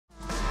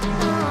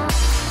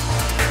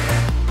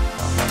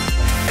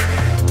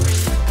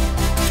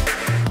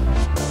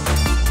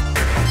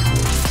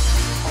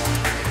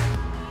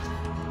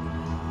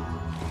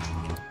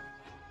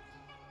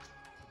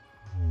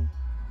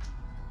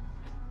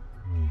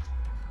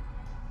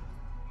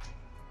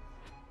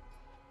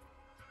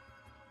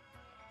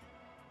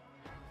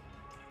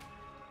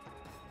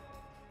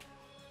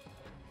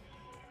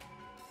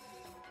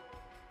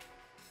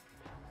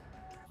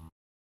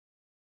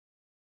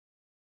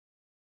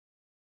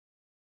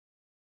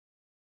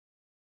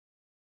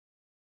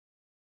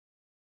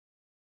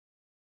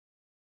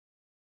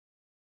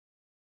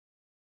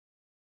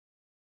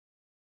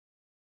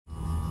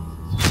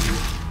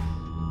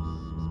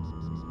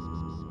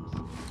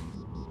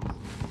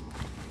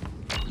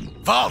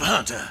Vault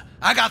Hunter,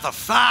 I got the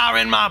fire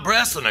in my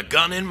breast and a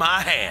gun in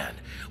my hand.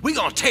 We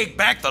gonna take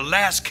back the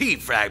last key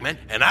fragment,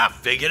 and I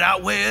figured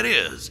out where it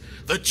is.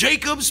 The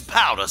Jacobs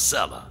Powder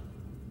Cellar.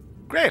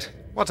 Great.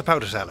 What's a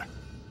powder cellar?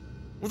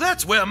 Well,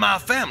 that's where my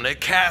family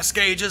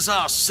cascades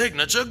our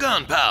signature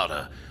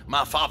gunpowder.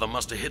 My father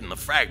must have hidden the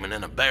fragment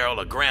in a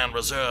barrel of Grand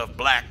Reserve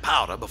black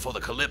powder before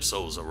the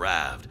Calypsos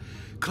arrived.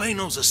 Clay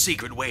knows a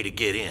secret way to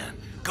get in.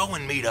 Go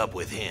and meet up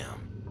with him.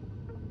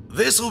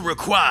 This'll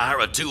require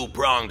a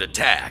two-pronged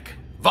attack.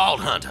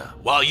 Vault Hunter,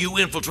 while you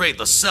infiltrate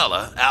the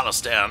cellar,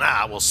 Alistair and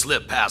I will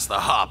slip past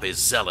the Harpies'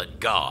 zealot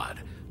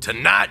guard.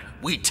 Tonight,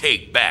 we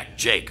take back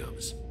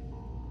Jacobs.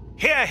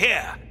 Here,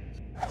 here.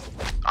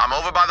 I'm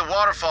over by the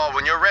waterfall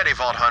when you're ready,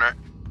 Vault Hunter.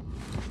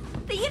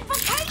 The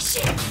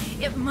invocation!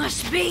 It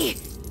must be.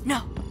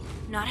 No,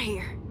 not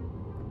here.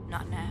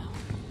 Not now.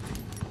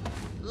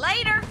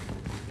 Later!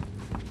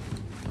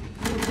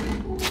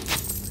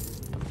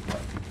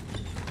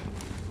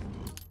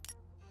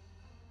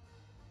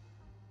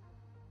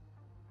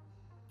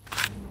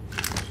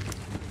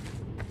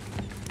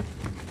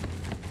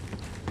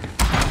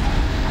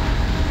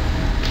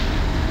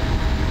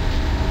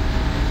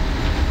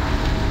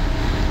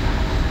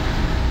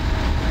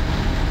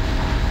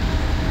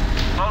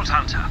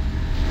 Hunter,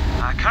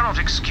 I cannot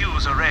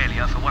excuse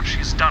Aurelia for what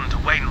she's done to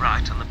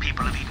Wainwright and the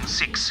people of Eden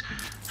 6.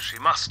 She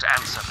must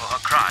answer for her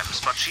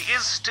crimes, but she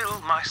is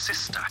still my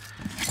sister.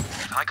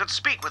 If I could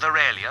speak with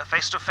Aurelia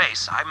face to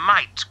face, I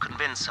might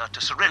convince her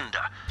to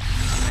surrender.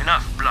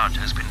 Enough blood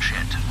has been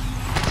shed.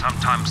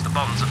 Sometimes the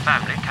bonds of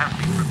family can't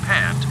be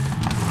repaired.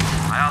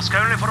 I ask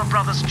only for a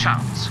brother's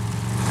chance.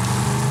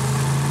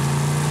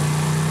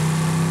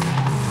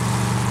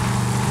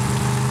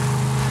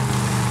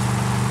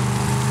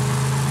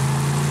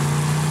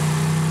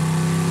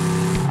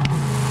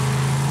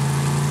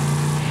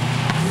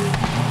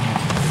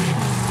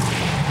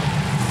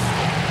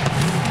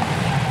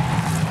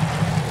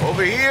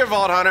 Over here,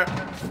 Vault Hunter.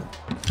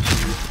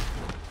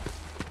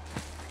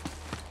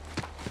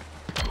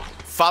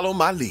 Follow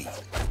my lead.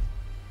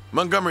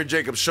 Montgomery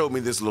Jacobs showed me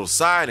this little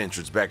side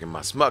entrance back in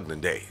my smuggling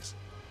days.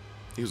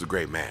 He was a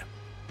great man,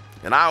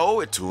 and I owe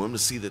it to him to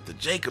see that the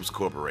Jacobs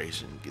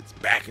Corporation gets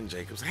back in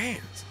Jacobs'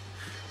 hands.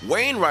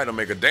 Wainwright will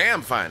make a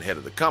damn fine head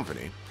of the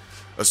company,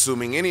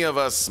 assuming any of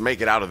us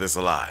make it out of this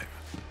alive.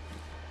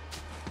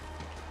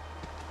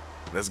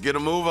 Let's get a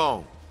move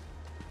on.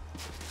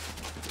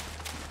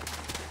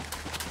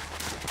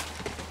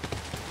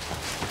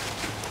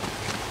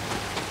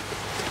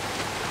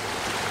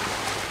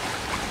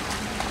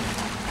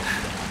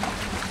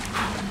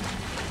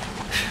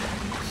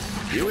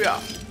 Here we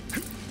are.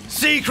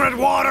 Secret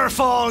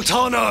waterfall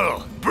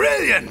tunnel!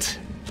 Brilliant!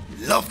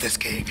 Love this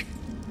gig.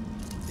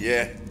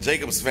 Yeah,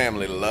 Jacob's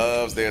family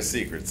loves their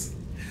secrets.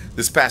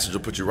 This passage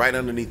will put you right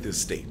underneath this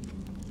state.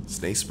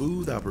 Stay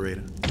smooth,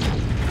 operator.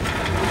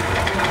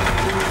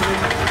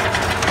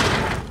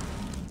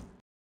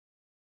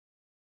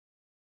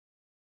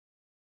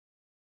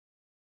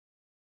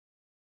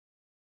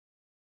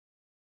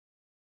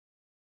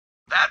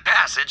 That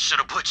passage should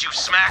have put you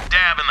smack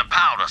dab in the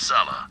powder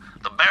cellar.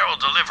 The barrel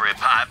delivery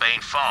pipe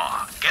ain't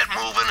far. Get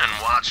moving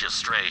and watch your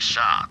stray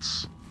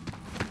shots.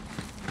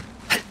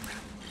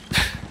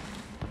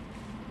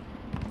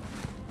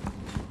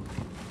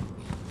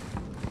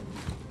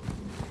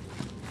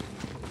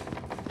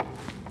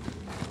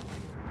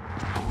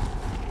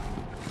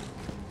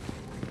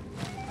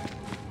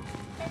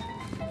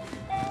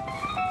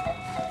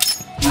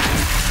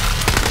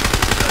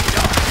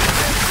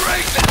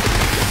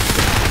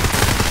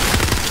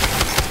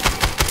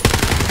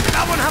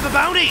 That one have a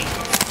bounty!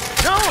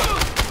 No!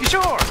 You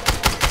sure?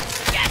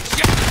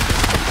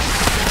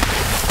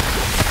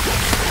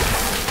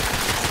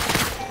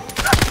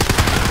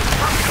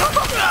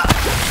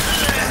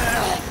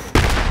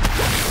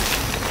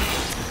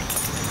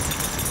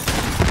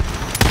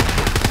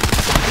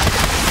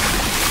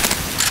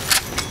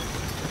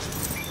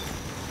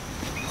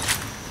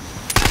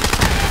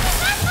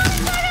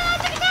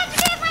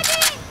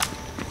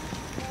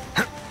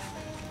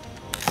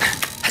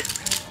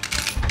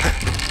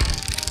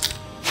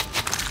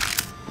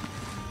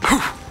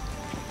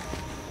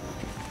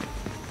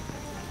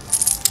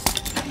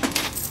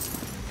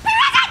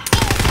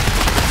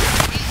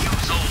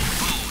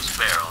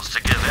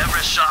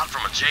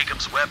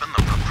 Jacob's weapon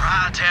the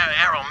proprietary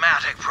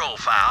aromatic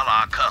profile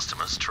our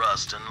customers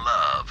trust and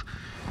love.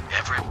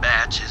 Every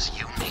batch is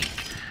unique.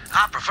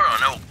 I prefer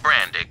an oak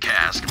brandy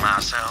cask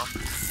myself.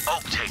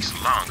 Oak takes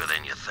longer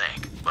than you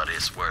think, but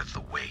it's worth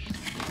the wait.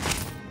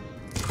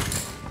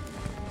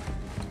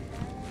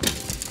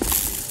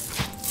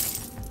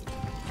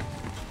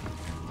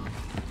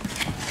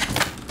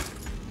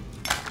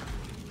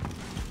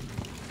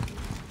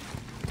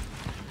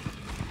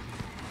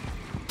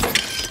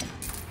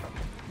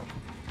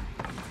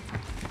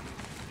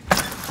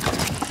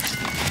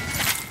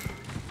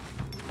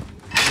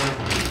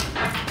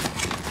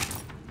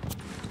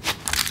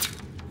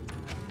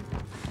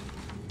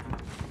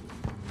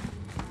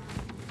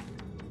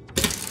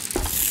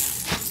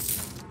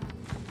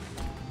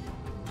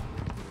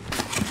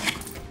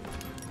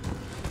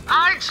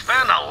 I'd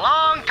spent a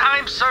long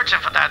time searching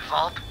for that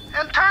vault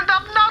and turned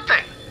up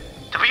nothing.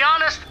 To be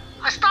honest,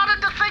 I started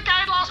to think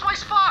I had lost my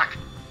spark.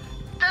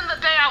 Then the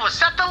day I was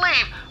set to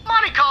leave,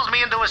 Monty calls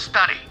me into his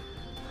study.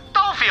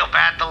 Don't feel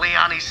bad,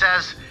 DeLeon, he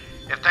says.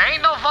 If there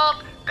ain't no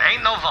vault, there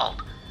ain't no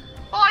vault.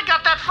 Well, I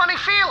got that funny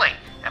feeling,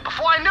 and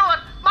before I knew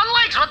it, my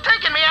legs were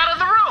taking me out of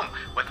the room,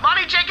 with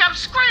Monty Jacobs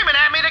screaming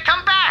at me to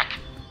come back.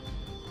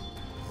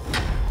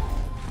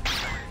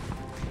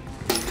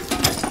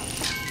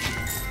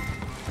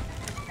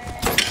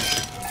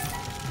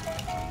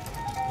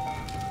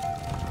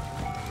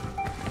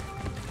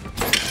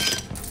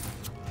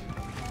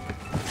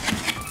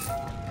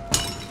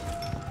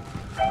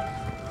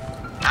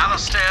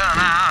 Alistair and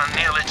I are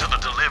nearly to the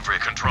delivery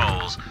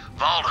controls.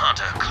 Vault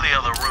Hunter, clear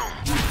the room.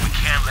 We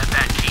can't let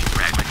that key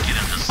fragment get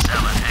into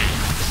Seller's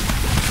hands.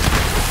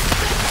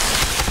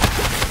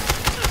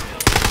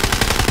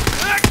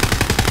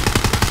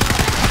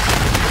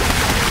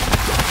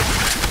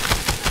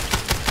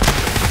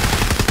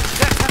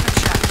 Let's have a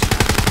chat.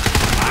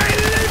 I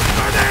live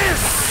for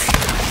this!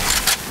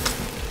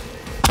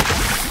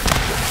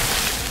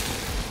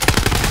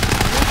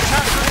 No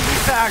chat for the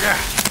saga.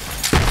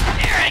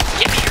 Aaron,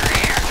 give me your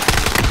ear.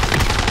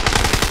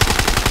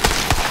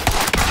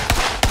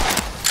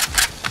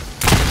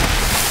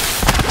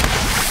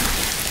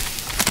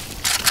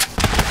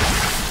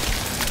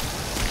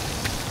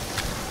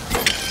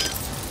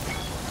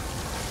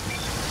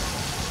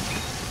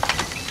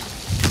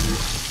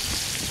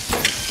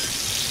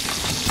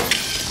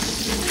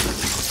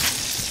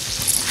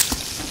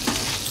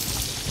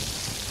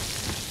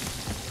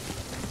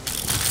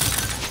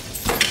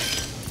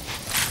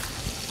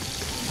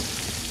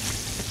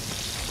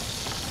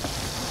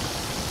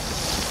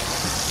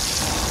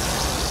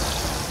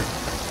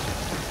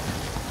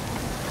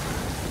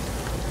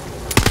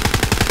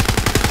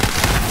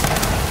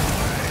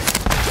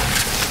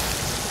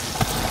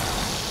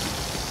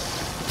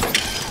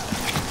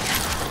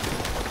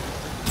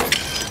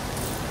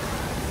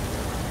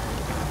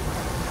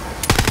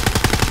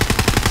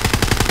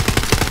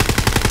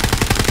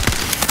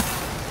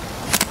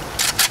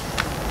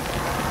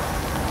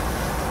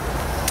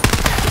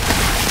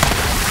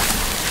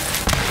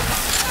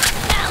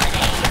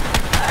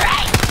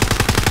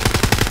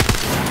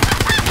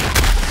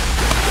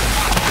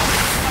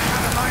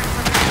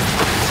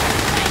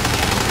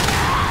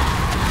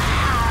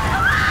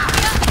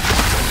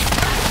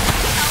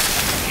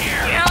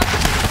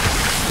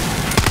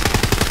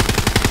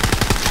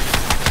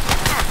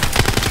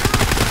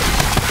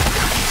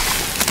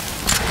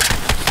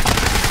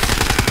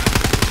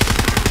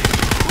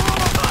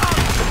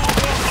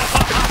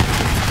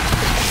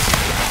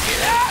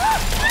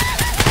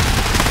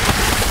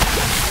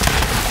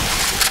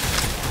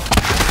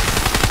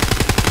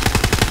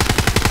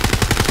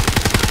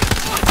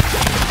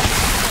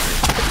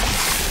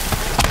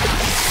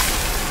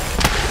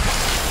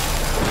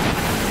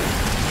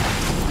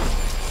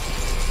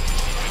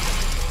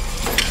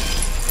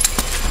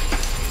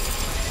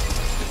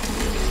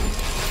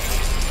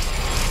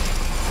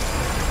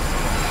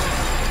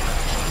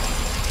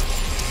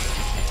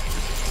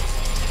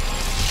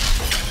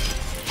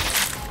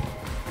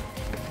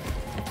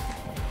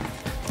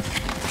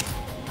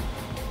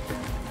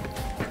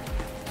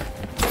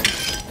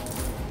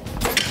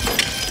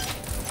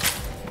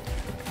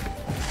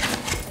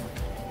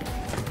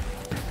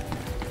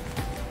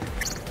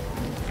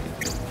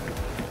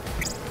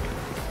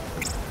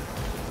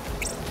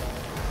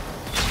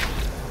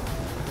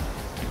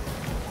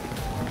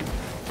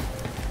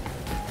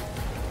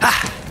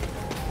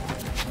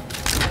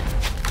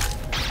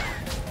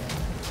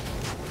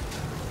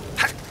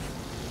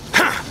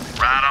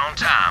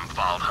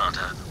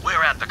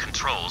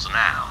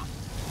 Now.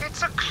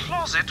 It's a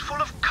closet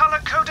full of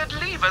color-coded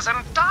levers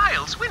and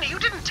dials. Winnie, you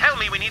didn't tell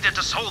me we needed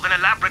to solve an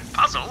elaborate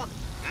puzzle.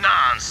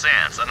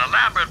 Nonsense. An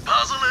elaborate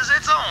puzzle is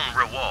its own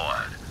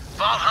reward.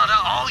 Vault Hunter,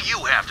 all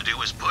you have to do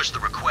is push the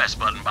request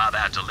button by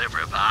that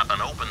delivery pipe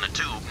and open the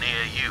tube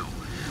near you.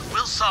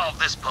 We'll solve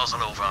this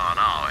puzzle over on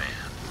our end.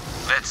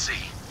 Let's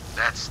see.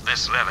 That's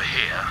this lever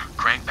here.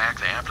 Crank back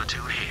the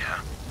amplitude here.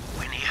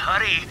 Winnie,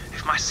 hurry.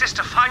 If my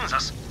sister finds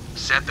us.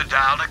 Set the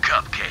dial to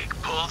Cupcake.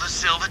 Pull the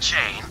silver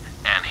chain.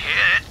 And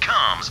here it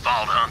comes,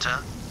 Vault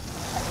Hunter.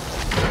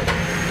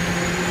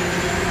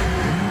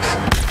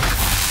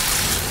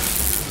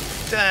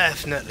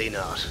 Definitely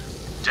not.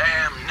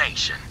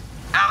 Damnation.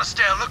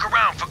 Alistair, look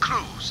around for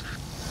clues.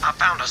 I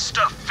found a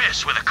stuffed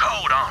fish with a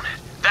code on it.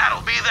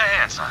 That'll be the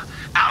answer.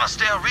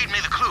 Alistair, read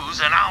me the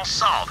clues and I'll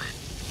solve it.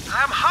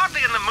 I'm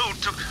hardly in the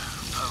mood to...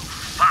 Oh,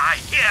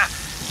 fine. Here.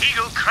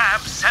 Eagle,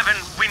 crab, 7,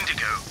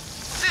 Windigo.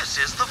 This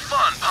is the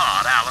fun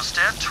part,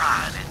 Alistair.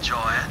 Try and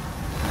enjoy it.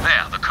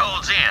 There, the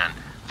code's in.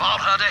 Vault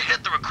Hunter,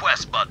 hit the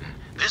request button.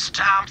 This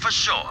time for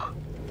sure.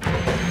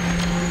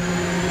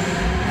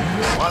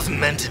 Wasn't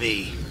meant to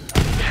be.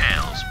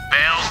 Hells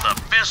bells, the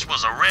fish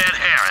was a red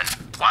herring.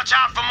 Watch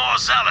out for more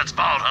zealots,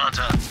 Vault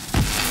Hunter.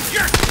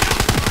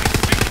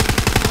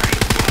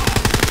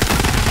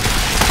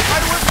 I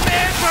was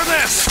made for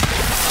this!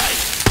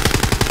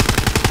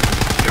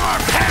 Your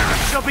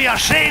parents to be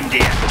ashamed of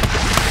you!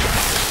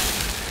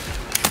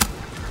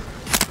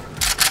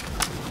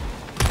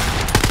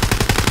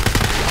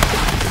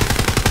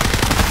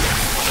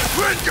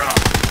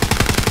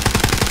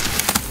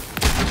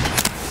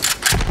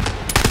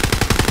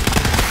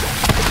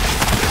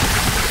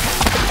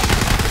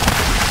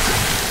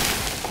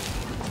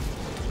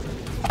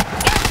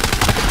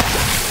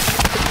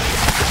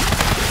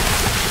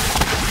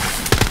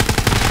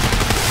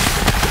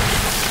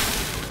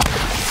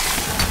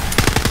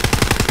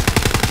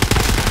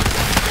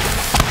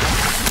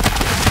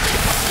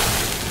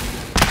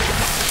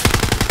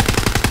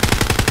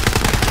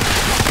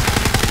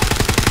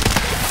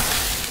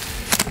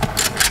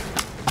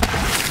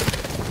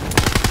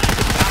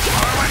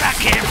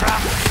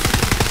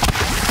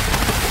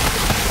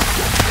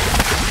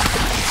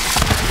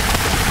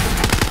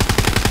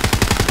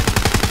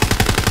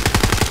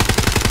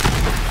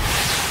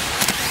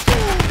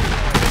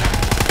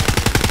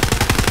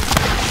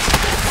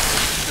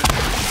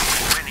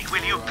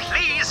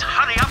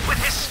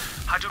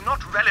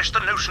 relish the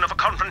notion of a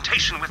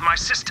confrontation with my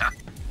sister.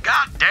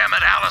 God damn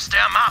it,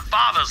 Alistair, my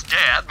father's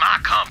dead, my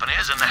company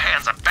is in the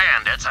hands of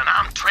bandits, and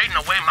I'm trading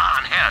away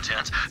my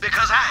inheritance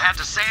because I had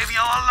to save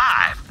your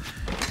life.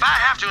 If I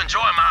have to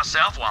enjoy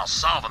myself while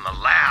solving the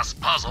last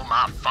puzzle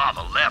my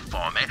father left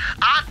for me,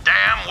 I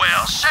damn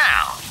well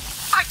shall.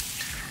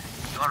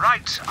 You're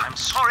right, I'm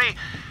sorry.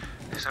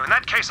 So in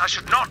that case, I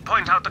should not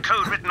point out the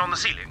code written on the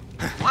ceiling.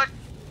 What?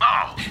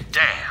 Oh,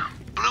 damn.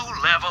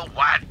 Blue lever,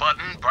 white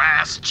button,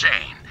 brass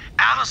chain.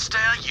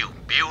 Alistair, you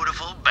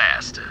beautiful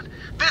bastard.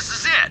 This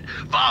is it.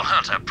 Vault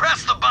Hunter,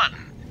 press the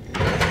button.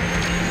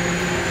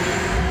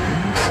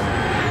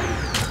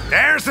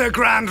 There's the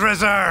Grand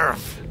Reserve.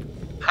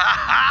 Ha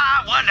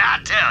ha, what'd I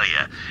tell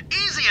you?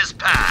 Easy as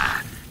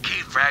pie.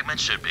 Key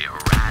fragment should be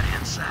right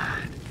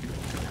inside.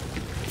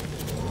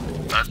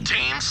 A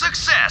team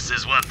success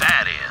is what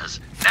that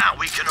is. Now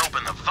we can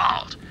open the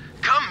vault.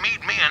 Come meet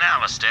me and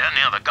Alistair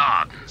near the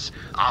gardens.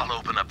 I'll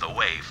open up the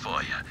way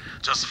for you.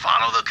 Just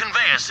follow the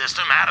conveyor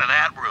system out of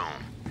that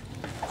room.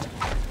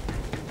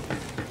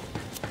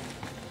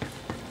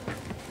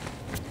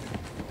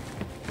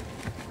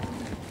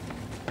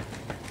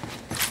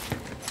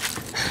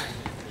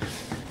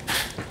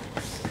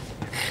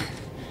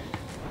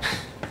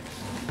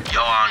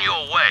 You're on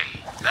your way.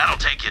 That'll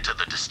take you to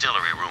the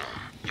distillery room.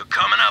 You're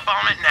coming up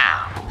on it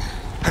now.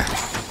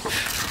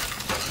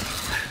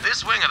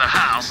 This wing of the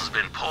house has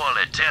been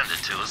poorly tended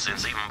to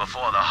since even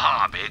before the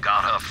harpy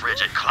got her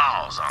frigid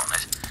claws on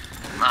it.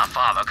 My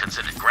father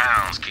considered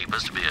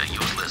groundskeepers to be a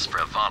useless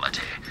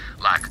frivolity,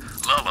 like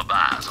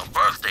lullabies or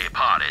birthday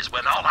parties,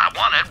 when all I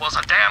wanted was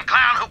a damn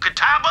clown who could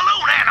tie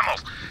balloon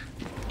animals.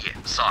 Yeah,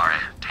 sorry,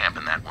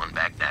 tamping that one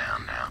back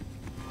down now.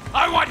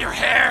 I want your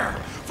hair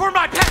for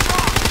my pet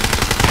rock!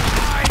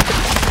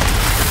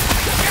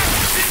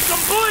 It's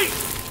incomplete!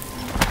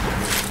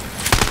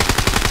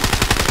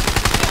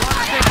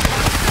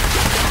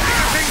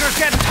 Fingers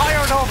getting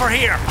tired over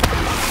here.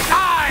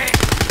 Die!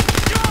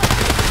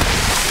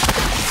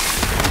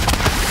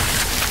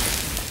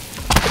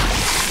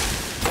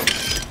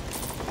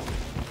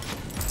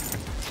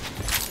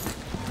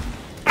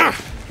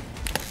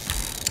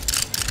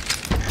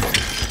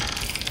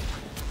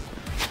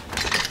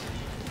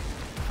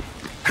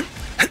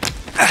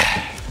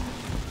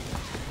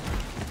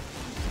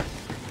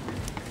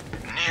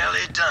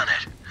 Nearly done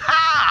it.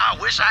 Ha!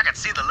 I wish I could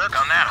see the look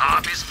on that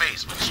harpy's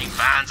face when she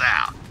finds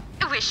out.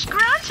 Wish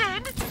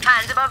granted.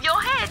 Hands above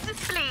your heads,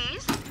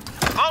 please.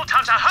 Vault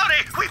Hunter,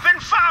 hurry! We've been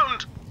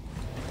found!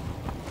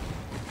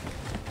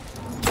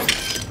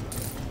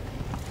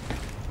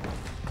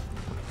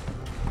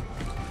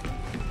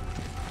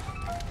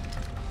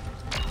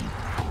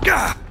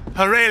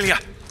 Aurelia,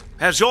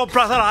 as your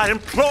brother, I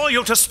implore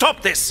you to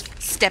stop this.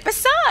 Step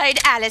aside,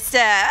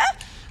 Alistair.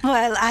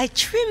 While I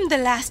trim the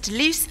last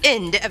loose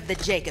end of the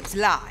Jacob's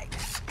lie.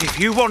 If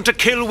you want to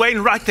kill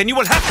Wainwright, then you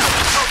will have to...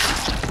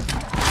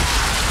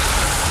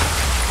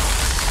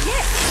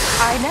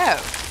 I know.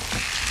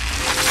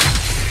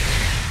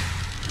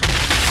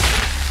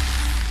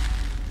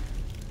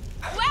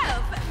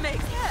 12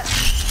 makes her.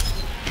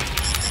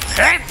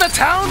 Hit the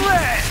town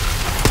red!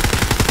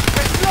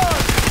 It's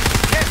blood!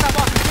 Yes, I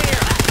wasn't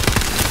here.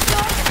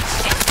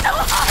 It's so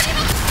hard,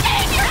 it'll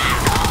stain your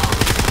asshole!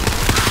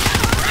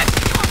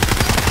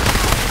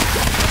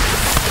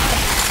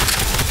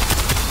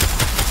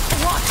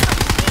 What?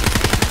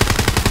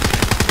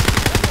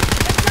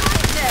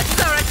 It's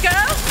sorry,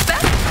 girl.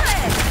 That's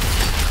red.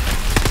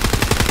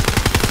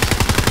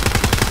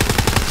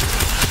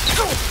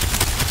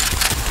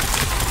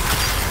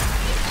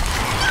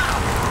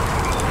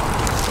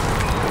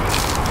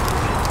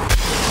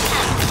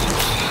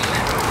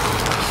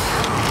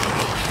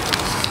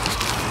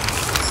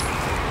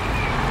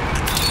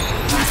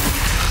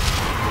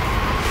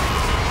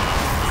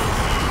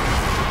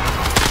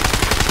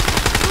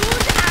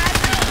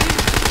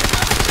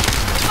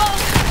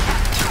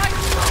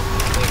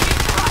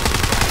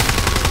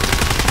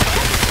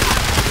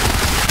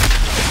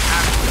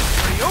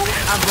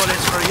 And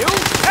bullets for you.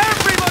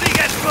 Everybody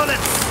gets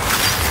bullets!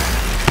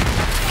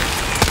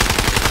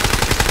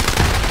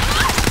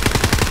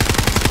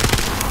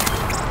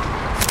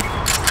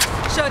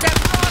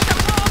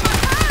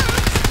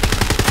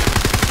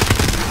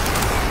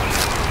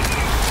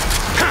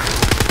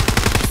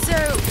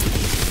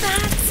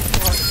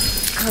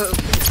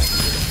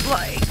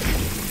 like.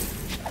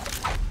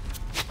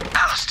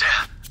 Alistair!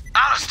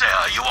 Alistair,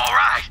 are you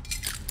alright?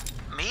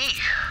 Me?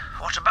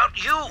 What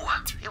about you?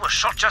 You were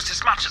shot just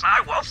as much as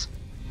I was.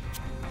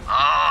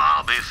 Oh,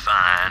 I'll be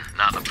fine.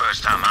 Not the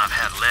first time I've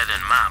had lead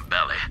in my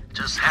belly.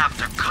 Just have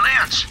to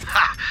clench.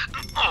 Ha!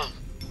 Oh!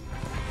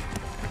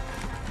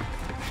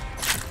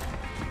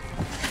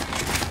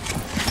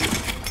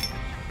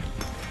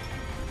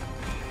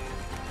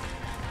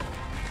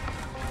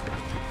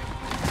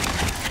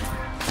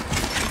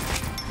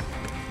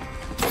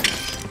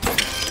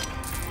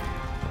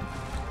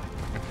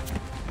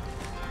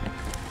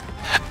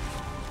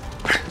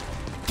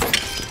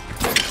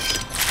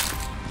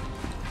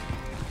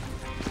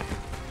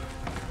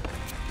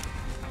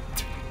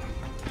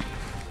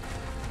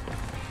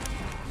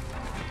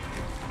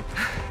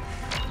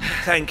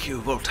 Thank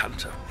you, Vault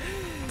Hunter,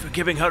 for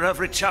giving her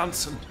every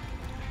chance and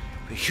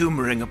for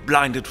humoring a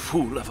blinded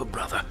fool of a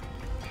brother.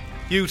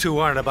 You two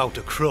aren't about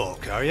to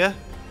croak, are you?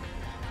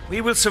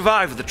 We will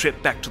survive the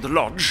trip back to the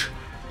lodge.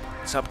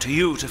 It's up to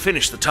you to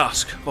finish the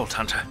task, Vault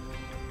Hunter.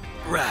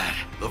 Right,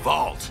 the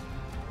vault.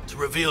 To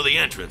reveal the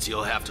entrance,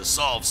 you'll have to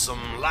solve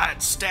some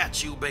light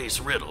statue-based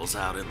riddles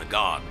out in the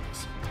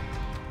gardens.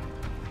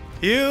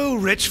 You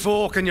rich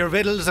folk and your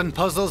riddles and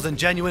puzzles and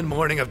genuine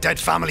mourning of dead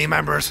family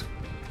members.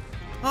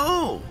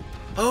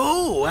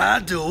 Oh, I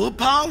do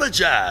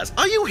apologize.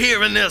 Are you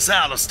hearing this,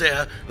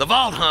 Alistair? The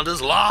Vault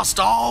Hunter's lost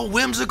all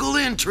whimsical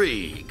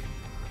intrigue.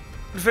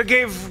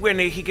 Forgive when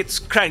he gets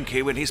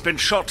cranky when he's been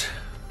shot.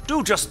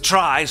 Do just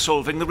try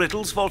solving the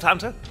riddles, Vault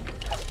Hunter.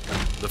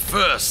 The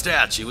first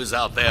statue is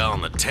out there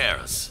on the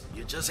terrace.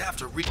 You just have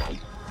to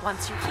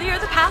Once you clear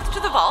the path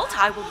to the vault,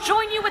 I will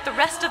join you with the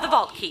rest of the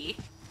vault key.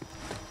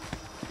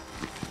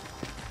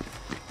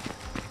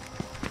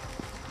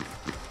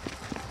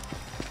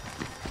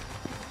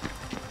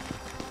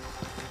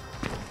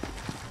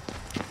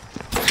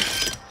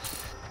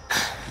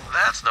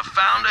 That's the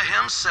founder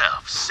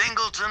himself,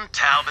 Singleton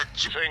Talbot.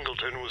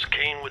 Singleton was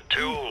keen with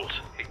tools.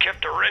 He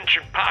kept a wrench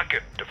in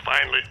pocket to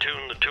finely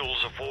tune the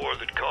tools of war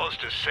that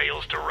caused his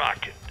sails to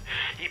rocket.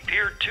 He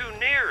peered too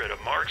near at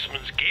a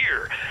marksman's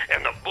gear,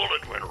 and the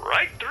bullet went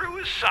right through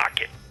his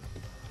socket.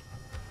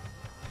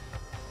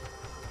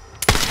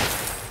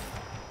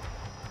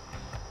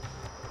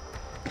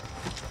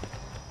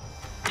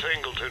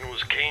 Singleton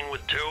was keen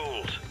with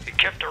tools. He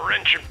kept a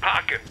wrench in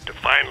pocket to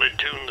finely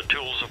tune the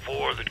tools of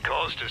war that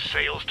caused his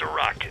sails to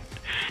rocket.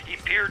 He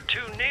peered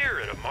too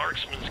near at a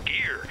marksman's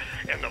gear,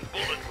 and the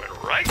bullet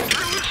went right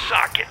through his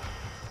socket.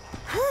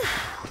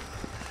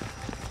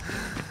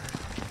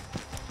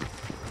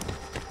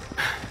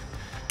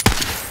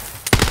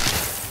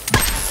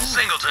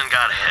 Singleton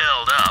got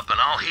held up, and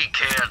all he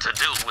cared to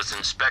do was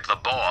inspect the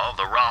bore of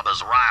the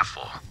robber's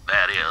rifle.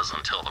 That is,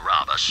 until the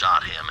robber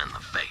shot him in the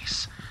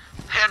face.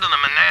 Head to the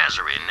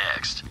menagerie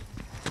next.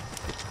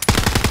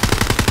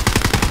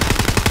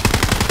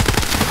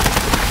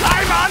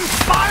 I'm on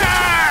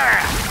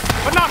fire!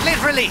 But not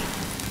literally.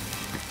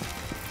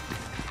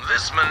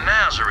 This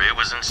menagerie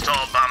was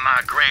installed by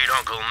my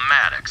great-uncle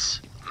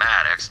Maddox.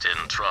 Maddox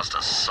didn't trust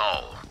a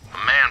soul. The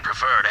man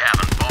preferred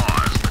having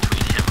bars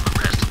between him and the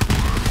rest of the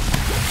world.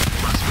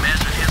 He must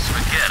measure his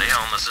spaghetti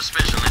on the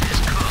suspicion that his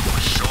cook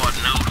was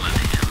short-noodling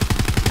him.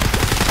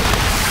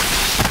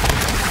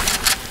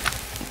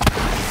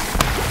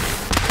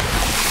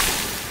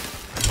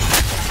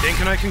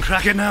 Thinking I can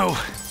crack it now.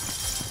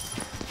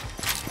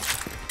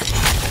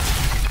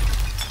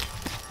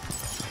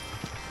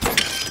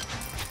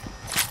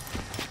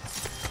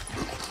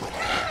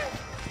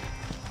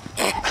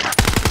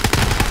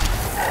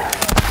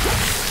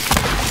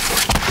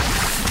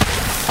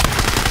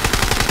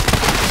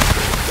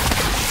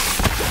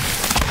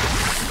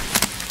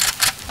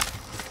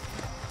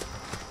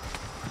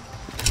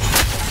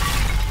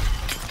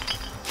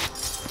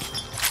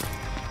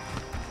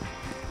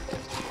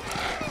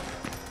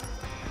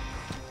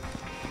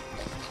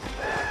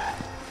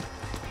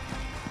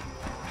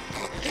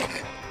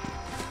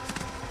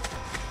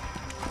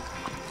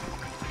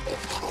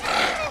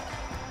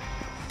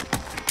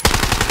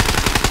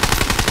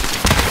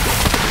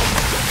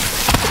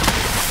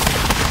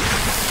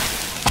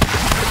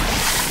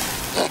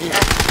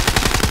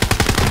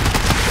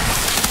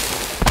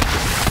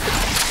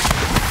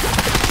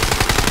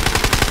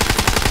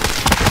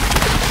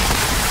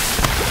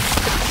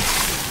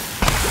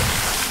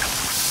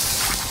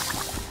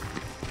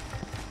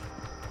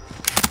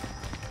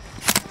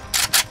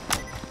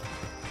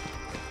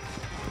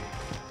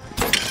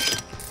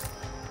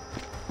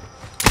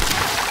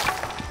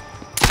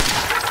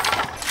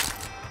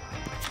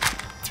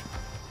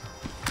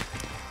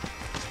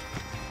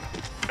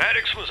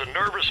 Maddox was a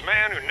nervous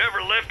man who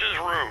never left his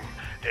room.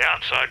 The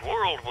outside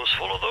world was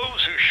full of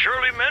those who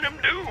surely meant him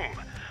doom.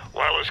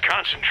 While his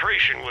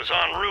concentration was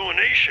on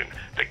ruination,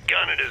 the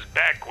gun at his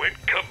back went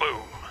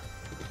kaboom.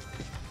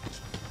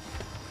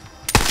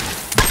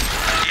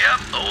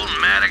 Yep, old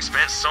Maddox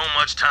spent so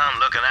much time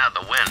looking out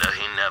the window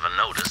he never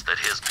noticed that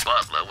his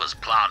butler was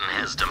plotting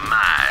his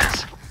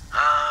demise.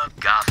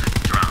 Gothic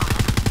drama.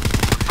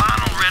 The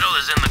final riddle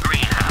is in the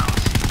greenhouse.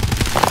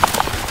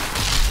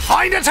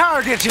 Find a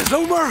target, you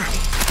zoomer!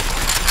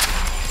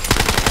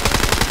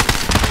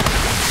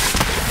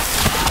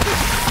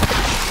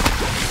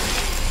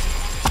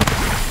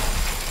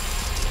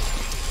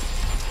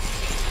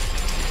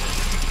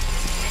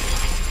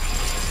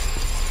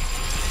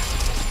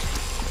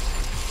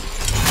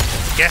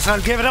 Guess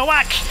I'll give it a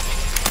whack.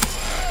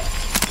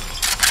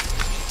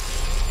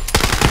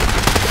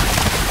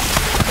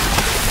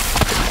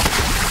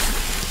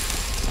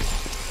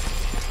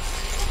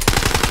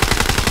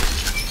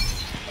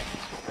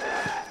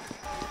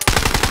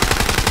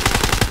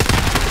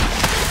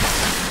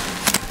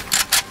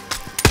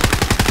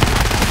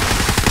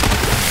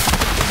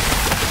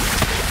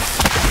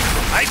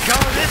 I'd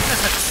call this a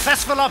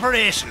successful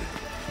operation.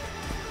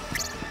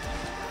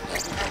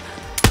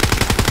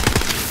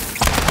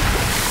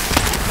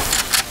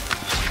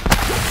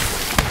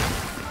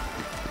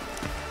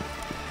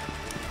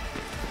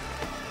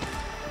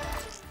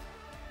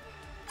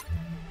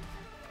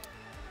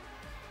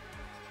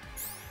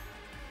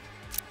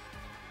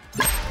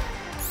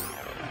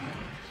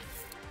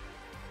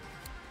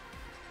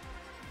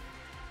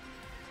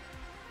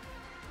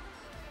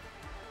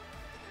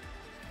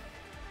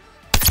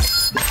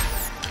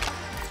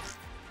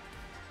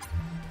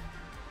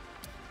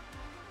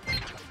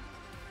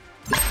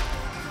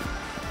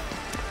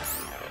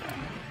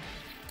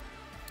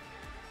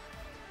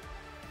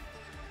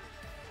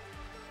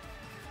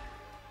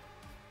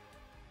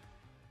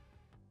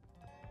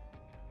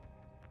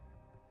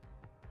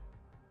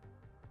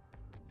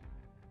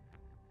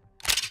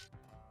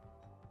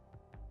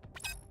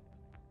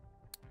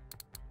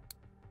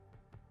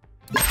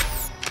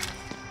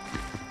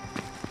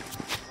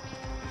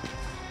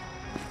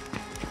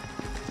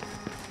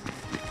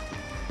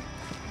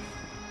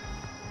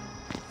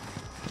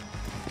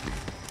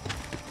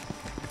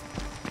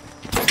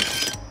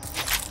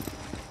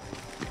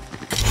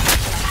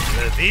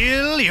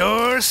 Reveal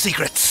your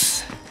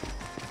secrets.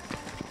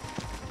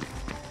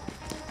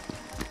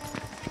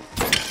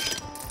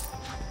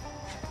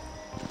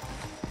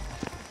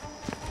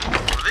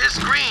 This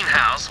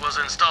greenhouse was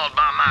installed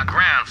by my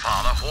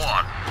grandfather,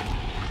 Wharton.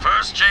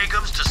 First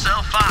Jacobs to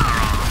sell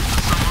firearms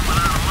to someone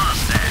without a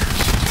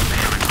mustache. A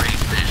man of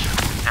great vision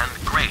and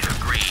greater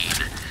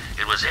greed.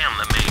 It was him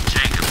that made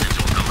Jacobs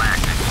into a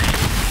galactic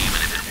name, even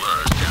if it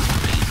was just the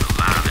means of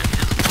lining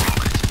his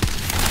wallet.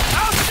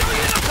 I'll show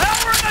you the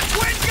power of the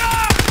twin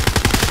gun!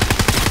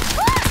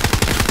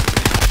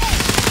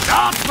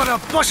 Not but a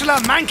bushel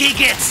of manky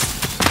gits!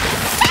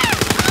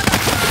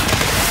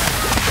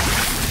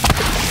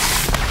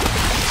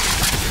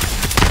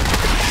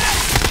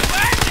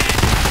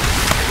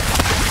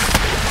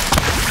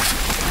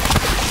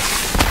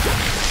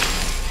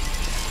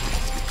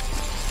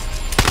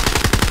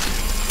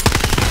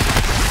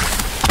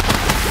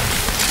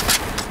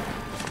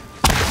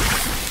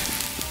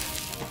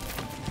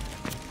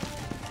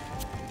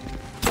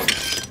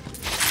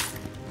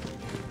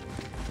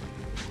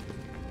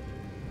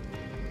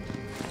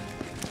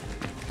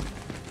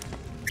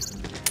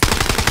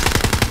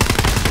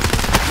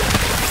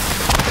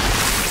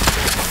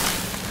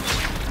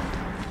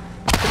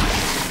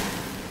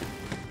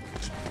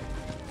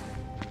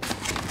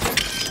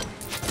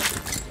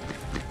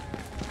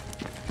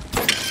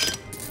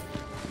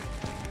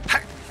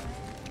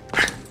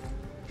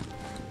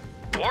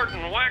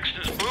 Wharton waxed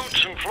his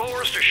boots and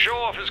floors to show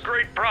off his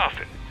great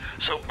profit.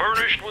 So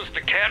burnished was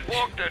the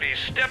catwalk that he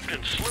stepped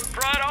and slipped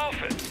right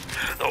off it.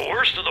 The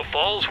worst of the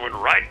falls went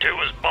right to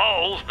his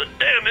balls. The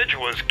damage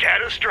was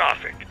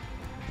catastrophic.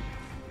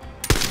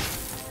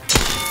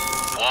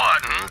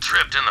 Wharton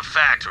tripped in the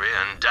factory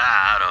and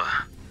died of...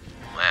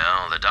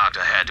 Well, the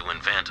doctor had to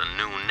invent a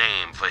new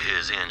name for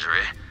his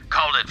injury.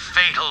 Called it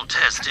fatal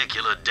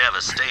testicular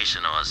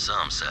devastation or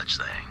some such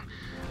thing.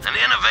 An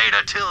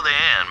innovator till the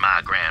end, my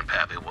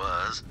grandpappy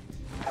was.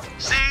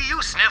 See, you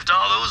sniffed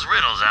all those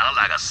riddles out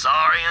like a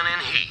saurian in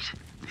heat.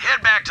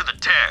 Head back to the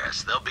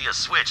terrace. There'll be a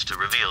switch to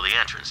reveal the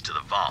entrance to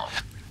the vault.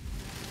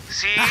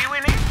 See,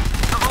 Winnie?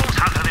 The Vault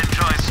Hunter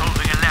enjoys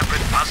solving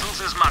elaborate puzzles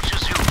as much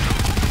as you do.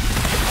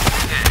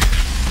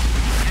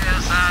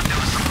 Yes, I do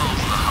suppose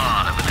the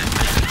heart of an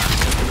adventure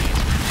means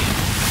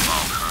revealing the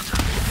Vault Hunter.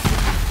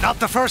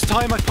 Not the first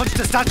time I punched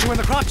a statue in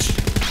the crotch.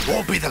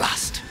 Won't be the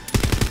last.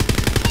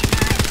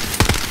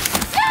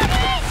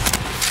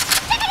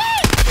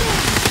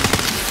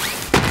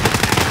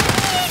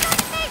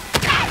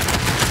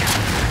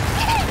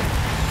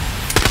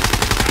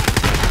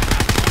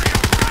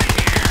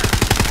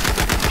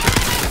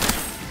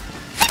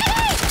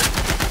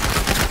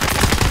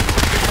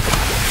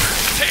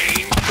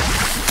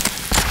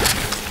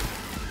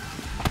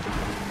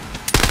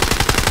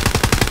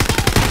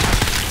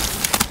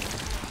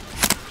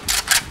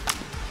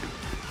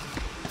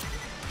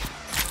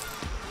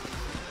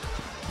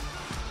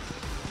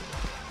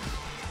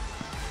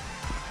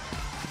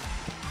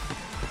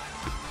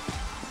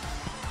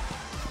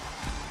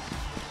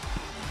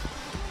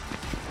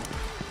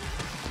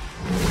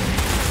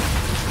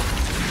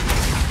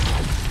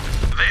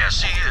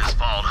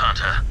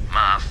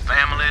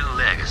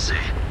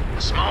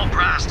 Small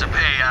price to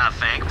pay, I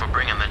think, for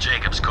bringing the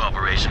Jacobs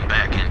Corporation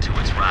back into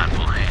its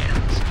rightful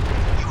hands.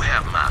 You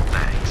have my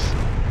thanks.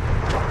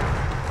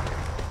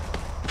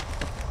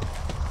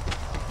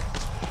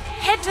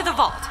 Head to the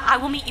vault. I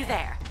will meet you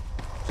there.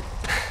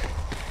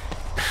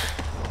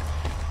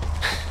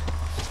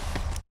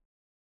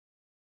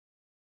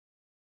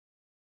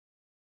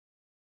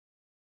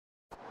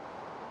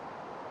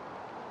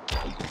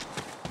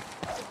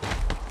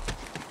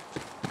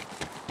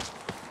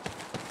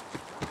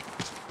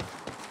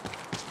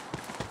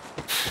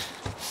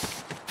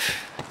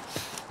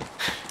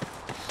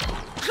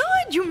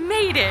 You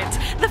made it!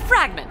 The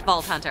fragment,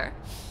 Vault Hunter.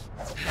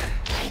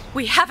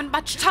 We haven't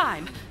much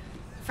time.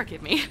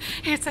 Forgive me.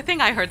 It's a thing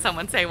I heard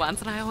someone say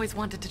once, and I always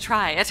wanted to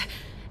try it.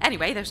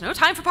 Anyway, there's no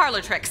time for parlor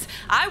tricks.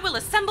 I will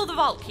assemble the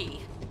vault key.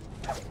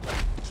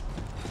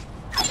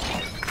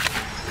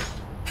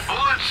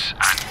 Bullets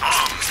and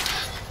bombs.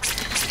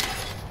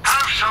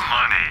 Have some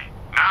money.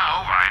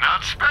 Now, why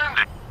not spend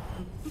it?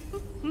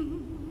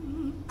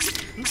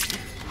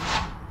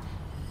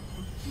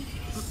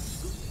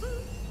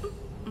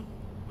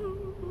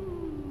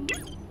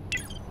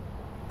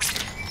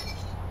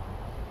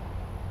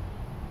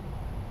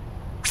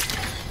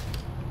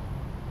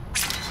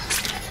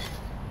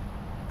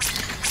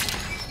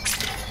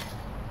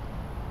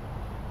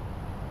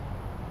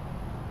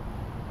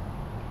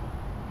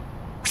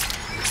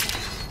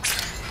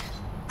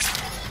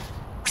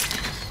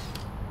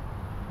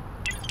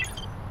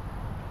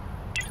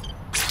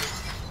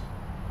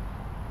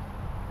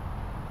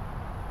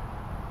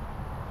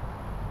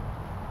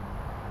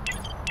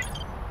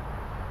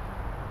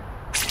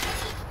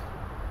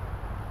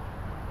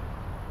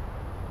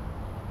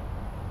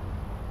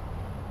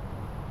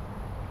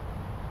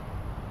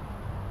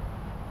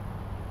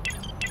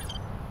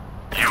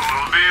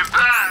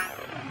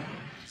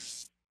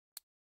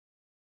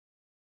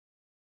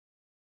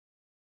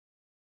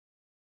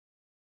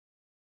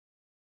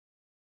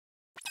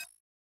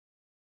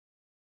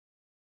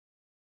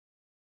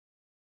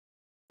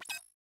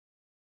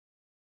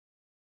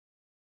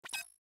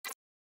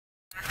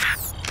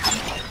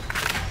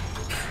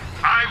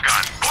 I've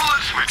got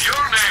bullets with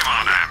your name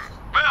on them.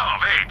 Well,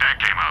 wait, that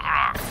came out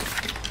wrong.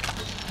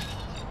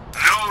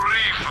 No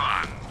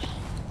refunds.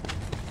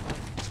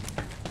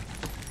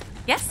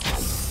 Yes?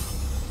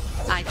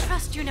 I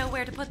trust you know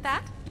where to put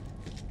that.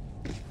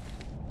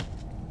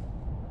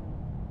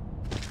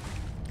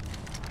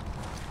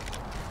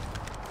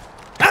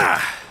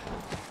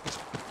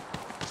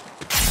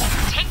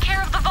 Take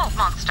care of the vault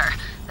monster.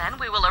 Then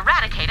we will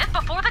eradicate it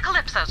before the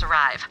Calypsos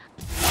arrive.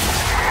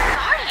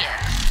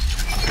 Guardians?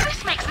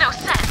 This makes no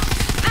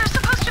sense. There's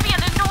supposed to be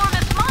an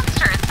enormous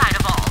monster inside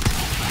a vault.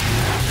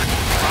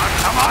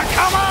 Come on,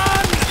 come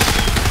on!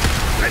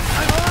 It's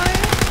my boy!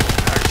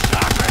 They're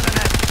sharper than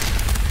it.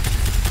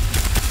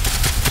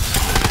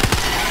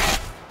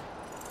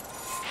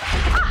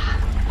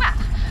 Well,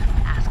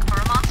 ask for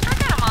a monster,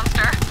 get a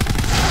monster.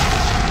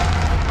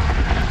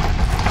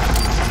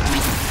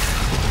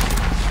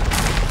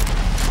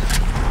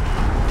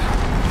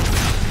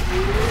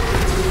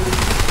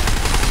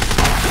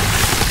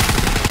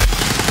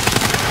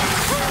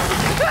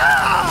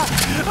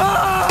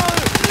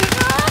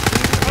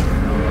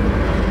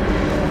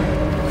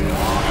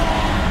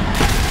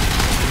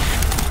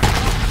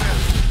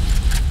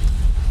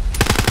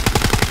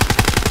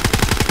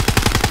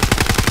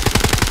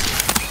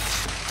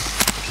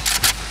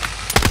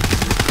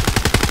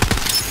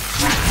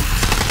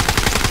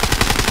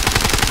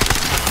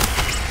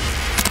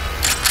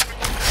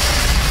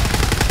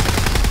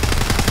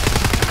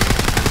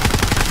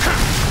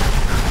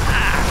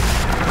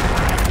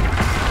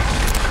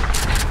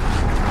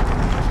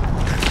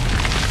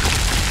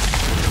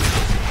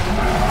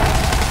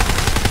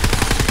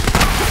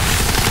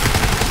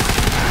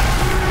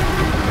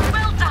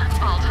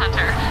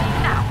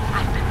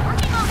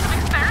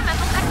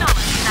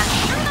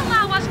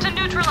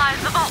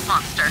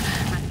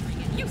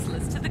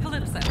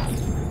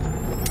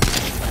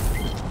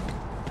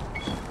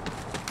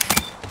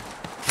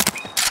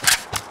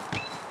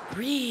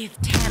 Breathe,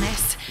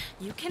 Tannis.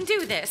 You can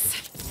do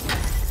this.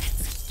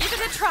 Let's give it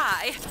a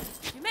try.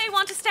 You may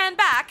want to stand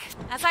back.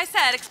 As I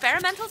said,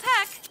 experimental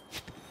tech.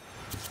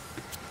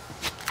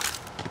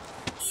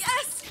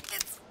 Yes,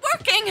 it's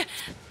working.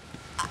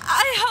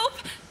 I hope.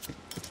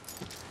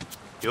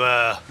 You,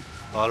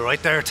 all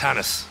right there,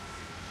 Tannis?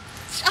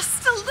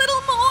 Just a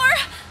little more.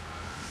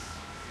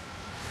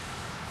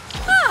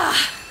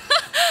 Ah,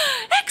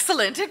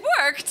 excellent, it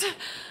worked.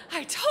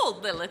 I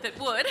told Lilith it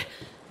would.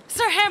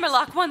 Sir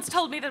Hammerlock once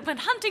told me that when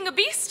hunting a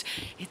beast,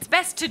 it's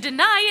best to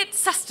deny it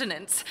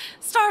sustenance.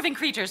 Starving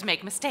creatures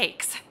make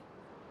mistakes.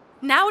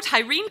 Now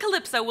Tyreen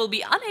Calypso will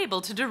be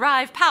unable to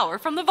derive power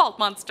from the Vault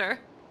Monster.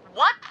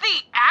 What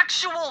the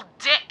actual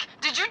dick?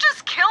 Did you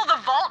just kill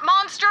the Vault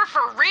Monster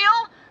for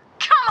real?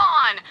 Come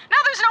on! Now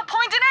there's no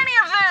point in any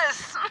of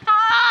this!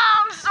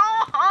 I'm so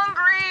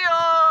hungry!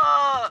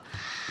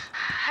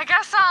 I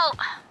guess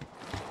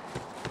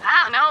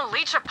I don't know,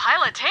 leech a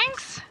pile of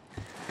tinks?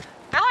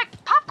 They're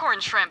like popcorn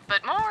shrimp,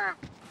 but more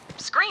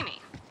screamy.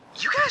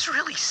 You guys guys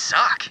really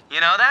suck.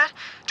 You know that?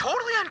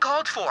 Totally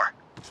uncalled for.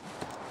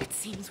 It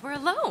seems we're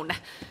alone.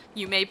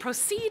 You may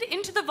proceed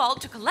into the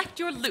vault to collect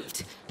your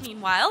loot.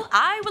 Meanwhile,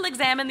 I will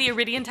examine the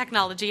Iridian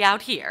technology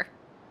out here.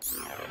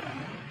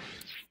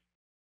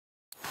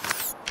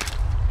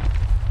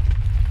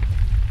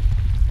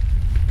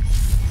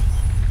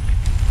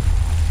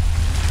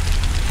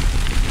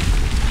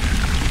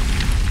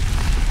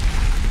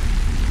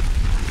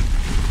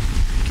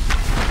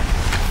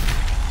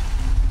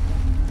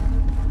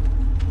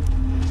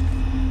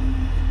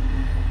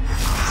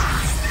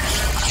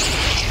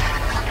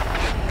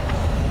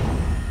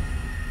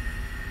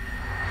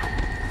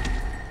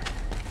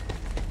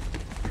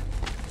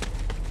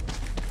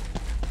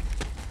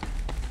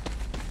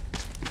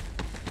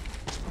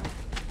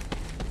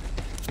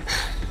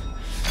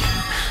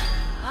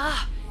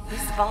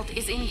 Vault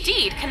is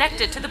indeed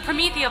connected to the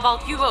Promethea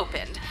vault you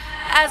opened,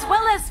 as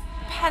well as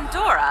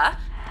Pandora,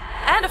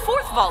 and a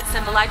fourth vault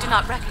symbol I do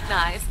not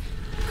recognize.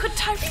 Could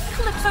Tyrese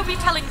Calypso be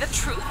telling the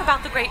truth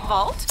about the Great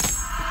Vault?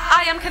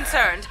 I am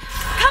concerned.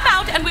 Come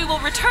out and we will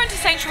return to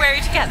Sanctuary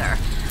together.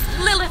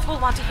 Lilith will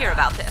want to hear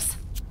about this.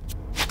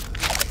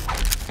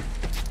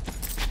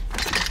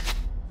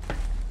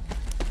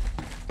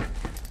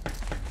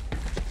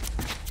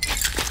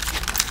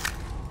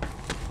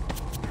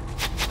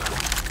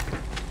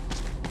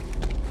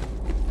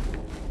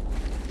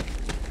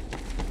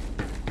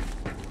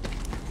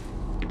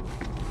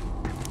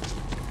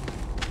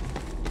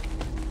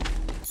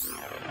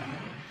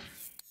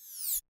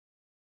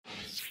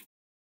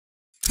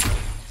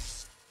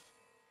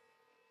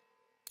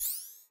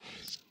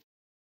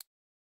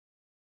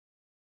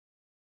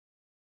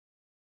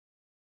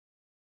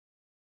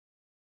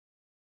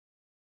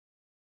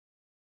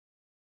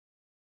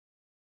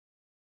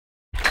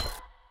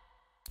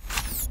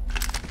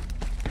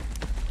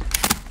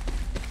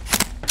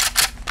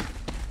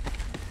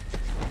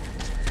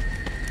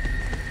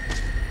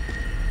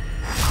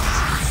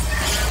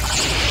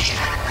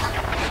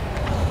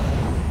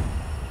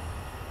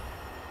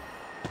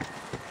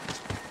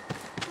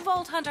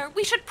 Hunter,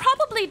 we should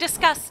probably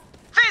discuss...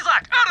 Phase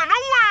lock out of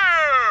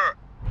nowhere!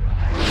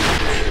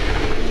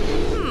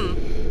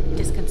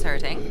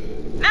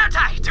 Disconcerting. Now,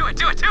 Ty! Do it!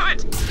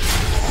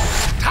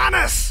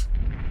 Tannis!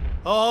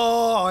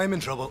 Oh, I'm in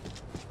trouble.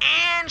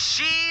 And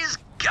she's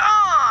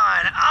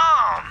gone!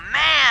 Oh,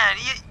 man!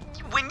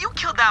 When you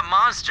killed that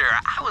monster,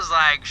 I was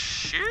like,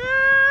 shit!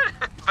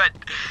 But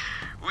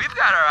we've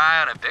got our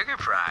eye on a bigger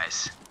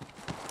prize.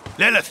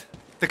 Lilith,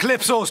 the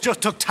Calypsos just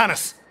took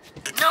Tannis.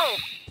 No!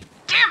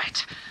 Damn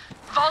it!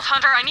 Vault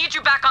Hunter, I need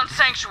you back on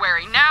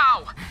Sanctuary,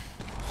 now!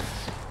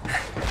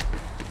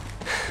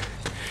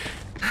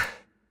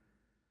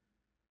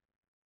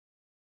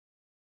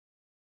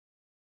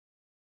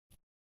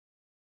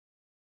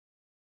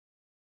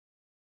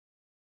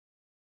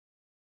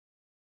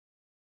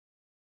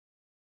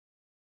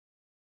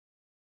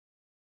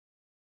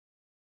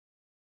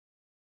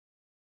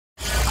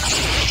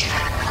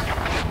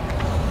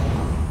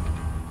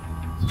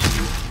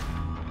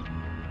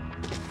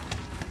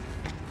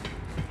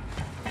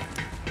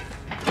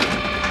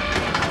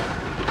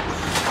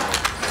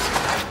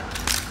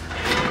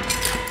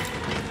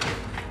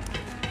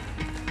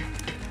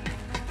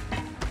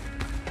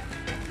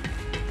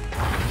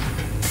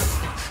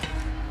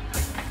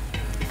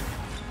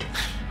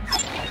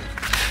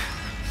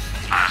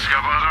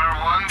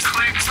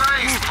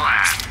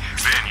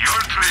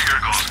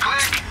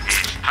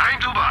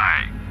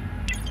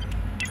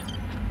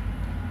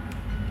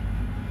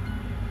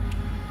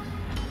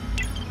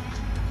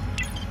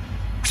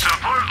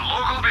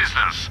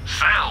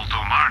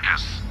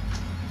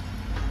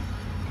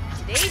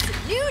 Today's a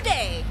new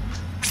day.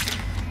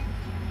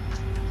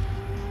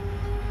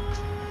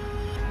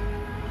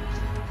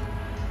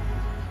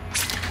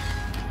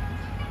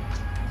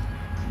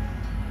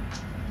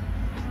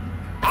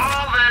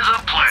 Always a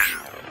pleasure.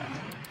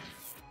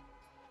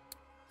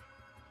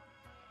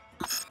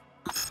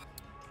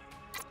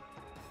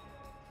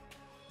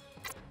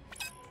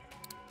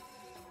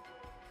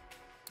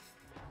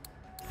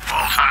 Vault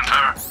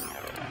Hunter.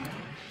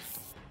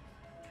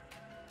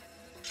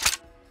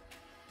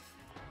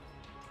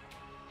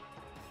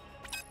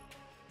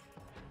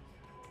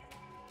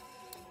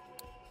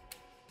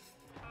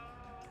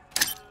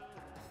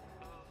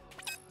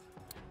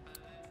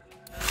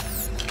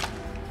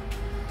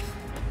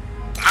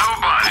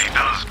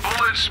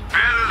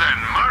 Better than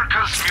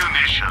Marcus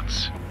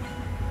Munitions.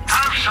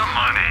 Have some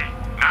money.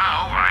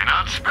 Now, why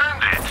not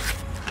spend it?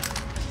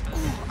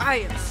 Ooh, I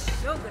am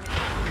so good at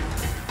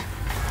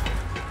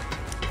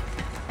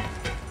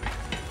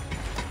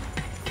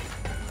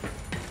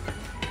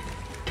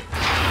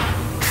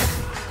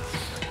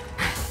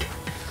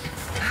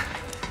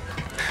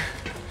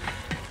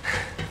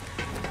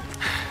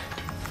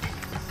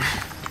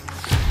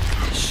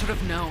I should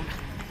have known.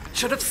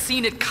 Should have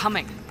seen it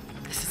coming.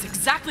 This is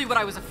exactly what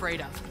I was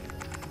afraid of.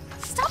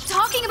 Stop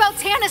talking about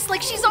Tannis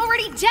like she's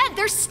already dead.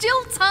 There's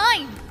still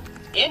time.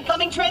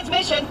 Incoming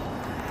transmission.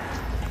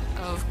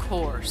 Of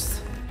course.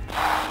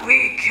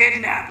 We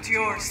kidnapped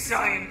your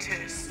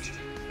scientist.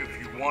 If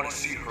you want to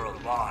see her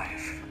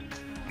alive.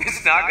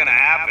 It's not gonna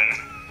happen.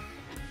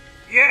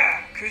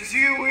 Yeah, 'cause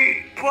you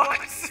eat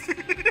butts.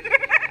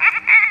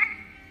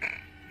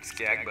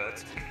 Skag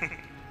butts.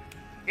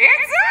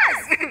 It's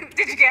us!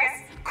 Did you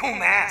guess? Cool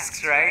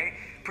masks, right?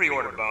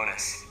 Pre-order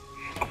bonus.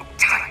 Oh,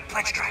 Ty,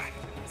 pledge drive.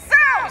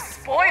 So,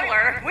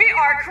 spoiler, we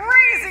are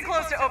crazy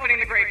close to opening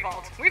the Great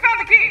Vault. We found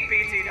the key,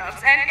 BT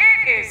Dubs, and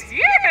it is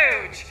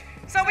huge!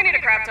 So we need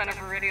a crap ton of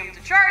iridium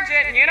to charge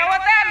it, and you know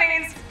what that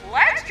means.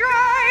 Let's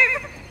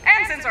drive!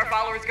 And since our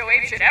followers go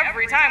apeshit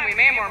every time we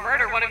maim or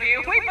murder one of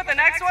you, we put the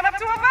next one up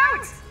to a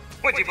vote!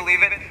 Would you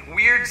believe it?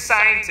 Weird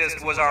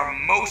Scientist was our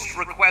most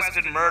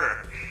requested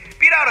murder.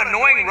 Beat out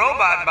Annoying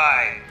Robot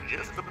by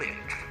just a bit.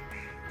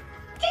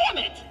 Damn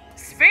it!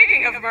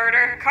 Speaking of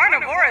murder,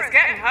 Carnivore is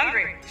getting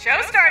hungry.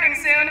 Show's starting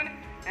soon,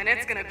 and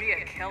it's gonna be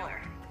a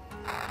killer.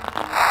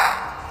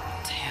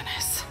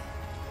 Tanis.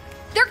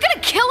 They're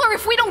gonna kill her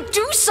if we don't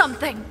do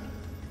something!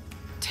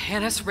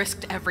 Tanis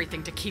risked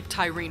everything to keep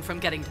Tyreen from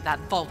getting to that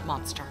vault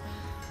monster.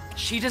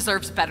 She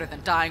deserves better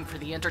than dying for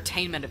the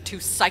entertainment of two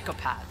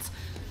psychopaths.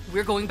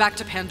 We're going back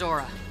to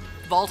Pandora.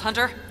 Vault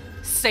Hunter,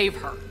 save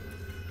her.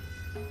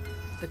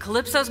 The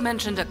Calypso's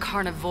mentioned a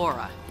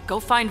Carnivora. Go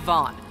find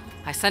Vaughn.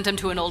 I sent him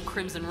to an old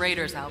Crimson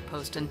Raiders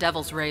outpost in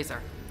Devil's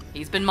Razor.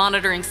 He's been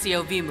monitoring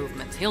COV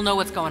movements. He'll know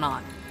what's going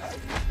on.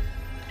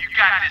 You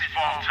got this,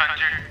 Vault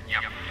Hunter, you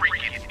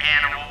freaking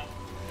animal.